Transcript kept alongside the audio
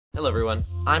Hello everyone,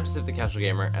 I'm the Casual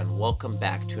Gamer and welcome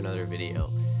back to another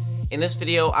video. In this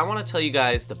video, I want to tell you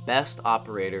guys the best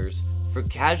operators for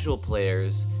casual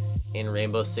players in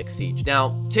Rainbow Six Siege.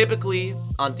 Now, typically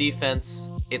on defense,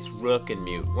 it's Rook and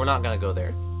Mute. We're not going to go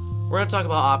there. We're going to talk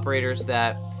about operators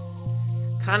that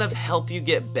kind of help you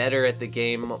get better at the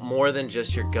game more than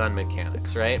just your gun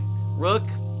mechanics, right? Rook,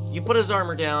 you put his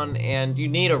armor down and you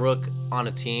need a Rook on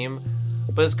a team,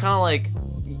 but it's kind of like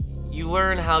you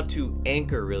learn how to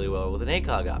anchor really well with an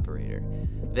ACOG operator.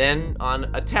 Then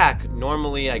on attack,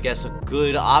 normally I guess a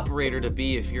good operator to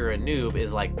be if you're a noob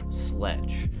is like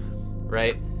Sledge,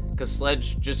 right? Because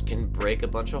Sledge just can break a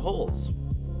bunch of holes.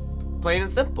 Plain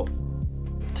and simple.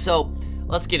 So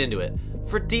let's get into it.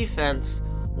 For defense,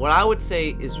 what I would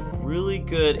say is really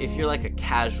good if you're like a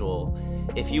casual,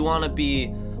 if you want to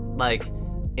be like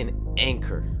an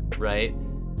anchor, right?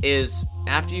 Is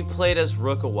after you played as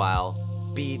Rook a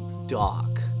while, be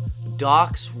Doc.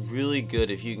 Doc's really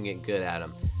good if you can get good at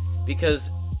him, because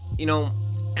you know,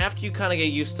 after you kind of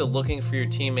get used to looking for your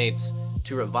teammates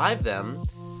to revive them,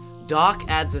 Doc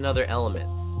adds another element.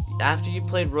 After you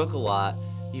played Rook a lot,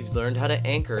 you've learned how to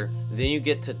anchor, then you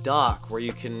get to Doc where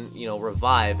you can, you know,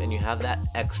 revive and you have that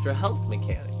extra health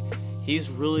mechanic. He's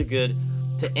really good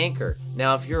to anchor.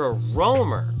 Now if you're a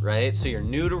roamer, right, so you're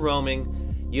new to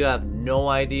roaming, you have no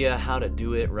idea how to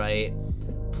do it right,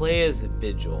 play as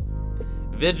Vigil.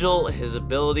 Vigil, his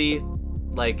ability,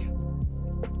 like,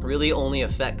 really only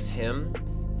affects him,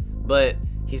 but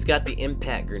he's got the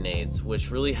impact grenades,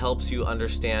 which really helps you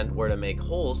understand where to make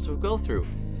holes to go through.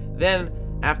 Then,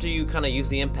 after you kind of use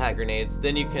the impact grenades,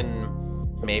 then you can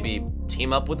maybe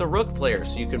team up with a Rook player,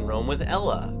 so you can roam with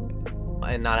Ella,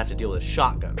 and not have to deal with a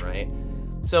shotgun, right?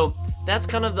 So, that's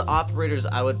kind of the operators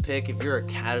I would pick if you're a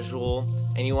casual,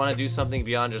 and you want to do something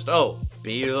beyond just, oh,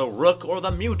 be the Rook or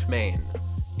the Mute main,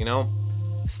 you know?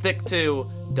 Stick to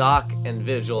Doc and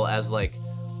Vigil as like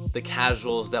the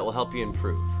casuals that will help you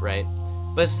improve, right?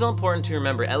 But it's still important to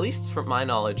remember, at least from my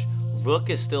knowledge, Rook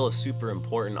is still a super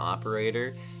important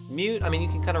operator. Mute, I mean, you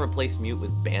can kind of replace Mute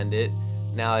with Bandit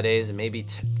nowadays, and maybe,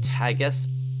 I guess,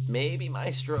 maybe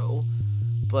Maestro,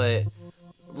 but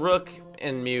Rook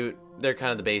and Mute, they're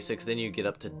kind of the basics. Then you get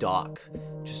up to Doc,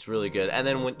 which is really good. And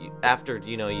then when after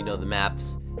you know the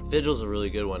maps, Vigil's a really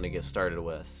good one to get started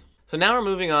with. So now we're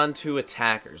moving on to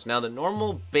attackers. Now the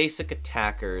normal basic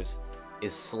attackers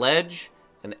is Sledge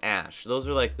and Ash. Those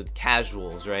are like the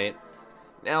casuals, right?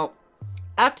 Now,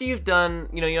 after you've done,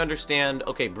 you know, you understand,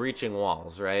 okay, breaching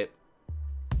walls, right?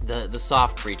 The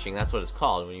soft breaching, that's what it's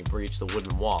called when you breach the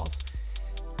wooden walls.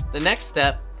 The next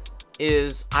step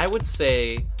is, I would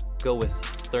say, go with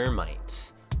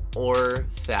Thermite or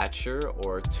Thatcher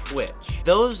or Twitch.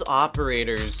 Those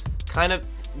operators kind of,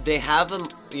 they have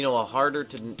a harder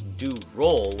to do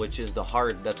role, which is that's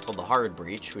called the hard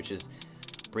breach, which is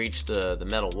breach the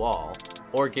metal wall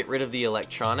or get rid of the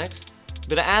electronics,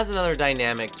 but it adds another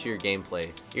dynamic to your gameplay.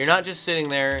 You're not just sitting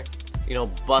there, you know,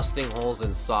 busting holes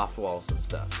in soft walls and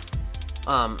stuff.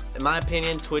 In my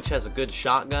opinion, Twitch has a good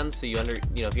shotgun, so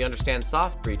if you understand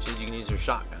soft breaches, you can use your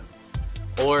shotgun.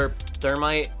 Or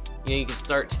Thermite, you know, you can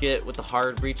start to get with the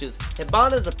hard breaches.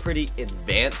 Hibana's a pretty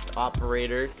advanced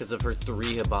operator because of her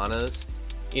 3 Hibanas.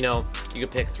 You know, you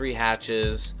could pick 3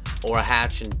 hatches, or a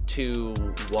hatch and 2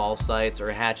 wall sites, or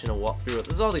a hatch and a wall through.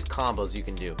 There's all these combos you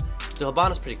can do. So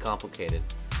Hibana's pretty complicated.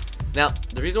 Now,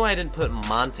 the reason why I didn't put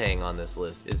Montang on this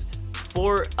list is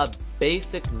for a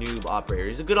basic noob operator.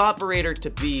 He's a good operator to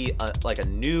be like a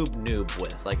noob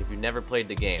with, like if you've never played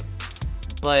the game.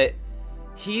 But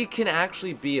he can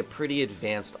actually be a pretty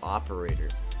advanced operator.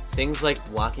 Things like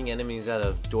blocking enemies out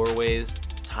of doorways,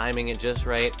 timing it just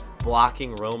right,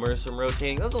 blocking roamers from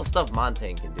rotating, that's all stuff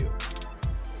Montang can do.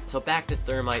 So back to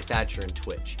Thermite, Thatcher, and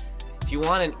Twitch. If you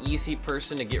want an easy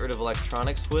person to get rid of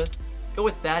electronics with, go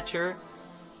with Thatcher.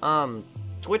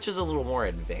 Twitch is a little more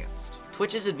advanced.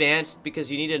 Twitch is advanced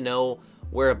because you need to know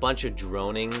where a bunch of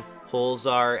droning holes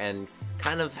are and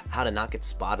kind of how to not get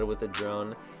spotted with a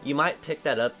drone. You might pick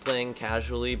that up playing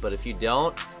casually, but if you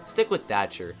don't, stick with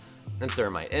Thatcher and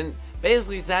Thermite. And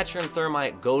basically, Thatcher and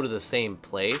Thermite go to the same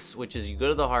place, which is you go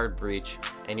to the hard breach,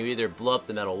 and you either blow up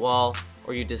the metal wall,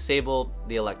 or you disable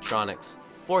the electronics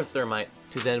for Thermite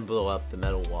to then blow up the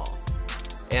metal wall.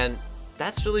 And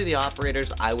that's really the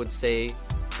operators I would say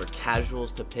for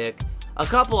casuals to pick. A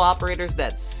couple operators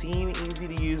that seem easy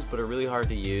to use, but are really hard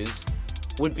to use,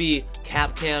 would be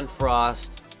Capcan,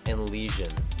 Frost, and Legion,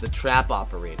 the trap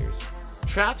operators.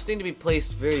 Traps need to be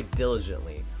placed very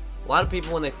diligently. A lot of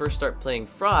people, when they first start playing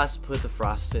Frost, put the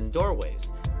Frosts in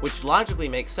doorways, which logically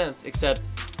makes sense, except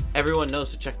everyone knows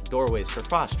to check the doorways for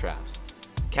Frost traps.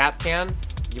 Capcan,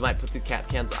 you might put the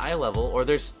Capcan's eye level, or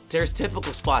there's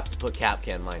typical spots to put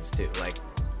Capcan mines too, like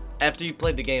after you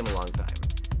played the game a long time.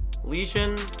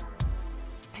 Lesion,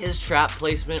 his trap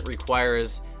placement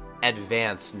requires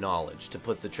advanced knowledge to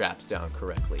put the traps down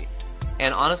correctly.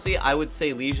 And honestly, I would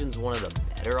say Lesion's one of the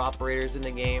better operators in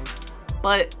the game,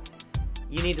 but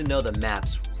you need to know the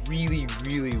maps really,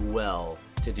 really well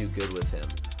to do good with him.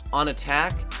 On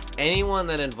attack, anyone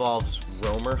that involves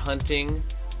roamer hunting,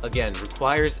 again,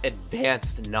 requires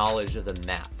advanced knowledge of the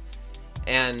map.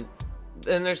 And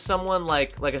then there's someone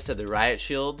like I said, the Riot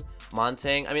Shield,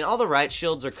 Montang. I mean, all the Riot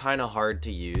Shields are kind of hard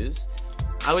to use.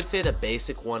 I would say the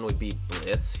basic one would be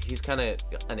Blitz. He's kind of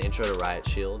an intro to Riot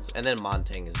Shields, and then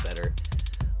Montang is better.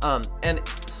 And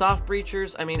soft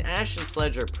breachers, I mean, Ash and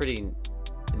Sledge are pretty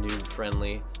noob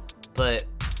friendly, but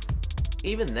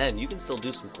even then, you can still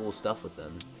do some cool stuff with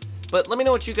them. But let me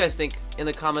know what you guys think in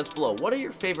the comments below. What are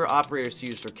your favorite operators to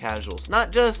use for casuals?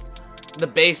 Not just the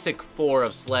basic 4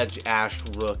 of Sledge, Ash,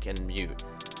 Rook, and Mute.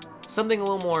 Something a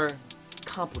little more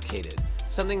complicated.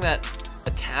 Something that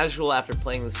a casual after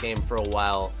playing this game for a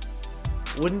while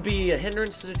wouldn't be a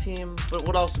hindrance to the team, but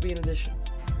would also be an addition.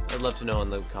 I'd love to know in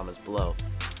the comments below.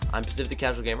 I'm Pacific the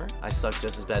Casual Gamer. I suck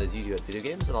just as bad as you do at video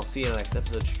games, and I'll see you in the next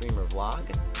episode, stream, or vlog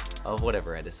of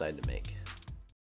whatever I decide to make.